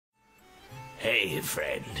Hey,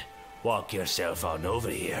 friend. Walk yourself on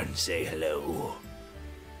over here and say hello.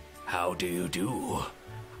 How do you do?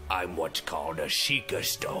 I'm what's called a Sheikah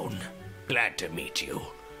stone. Glad to meet you.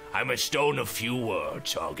 I'm a stone of few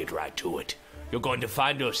words, so I'll get right to it. You're going to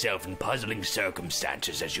find yourself in puzzling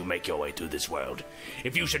circumstances as you make your way through this world.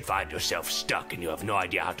 If you should find yourself stuck and you have no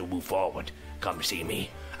idea how to move forward, come see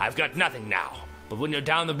me. I've got nothing now, but when you're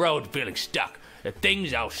down the road feeling stuck, the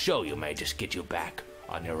things I'll show you may just get you back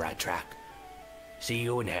on your right track. See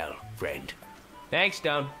you in hell, friend. Thanks,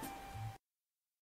 Stone.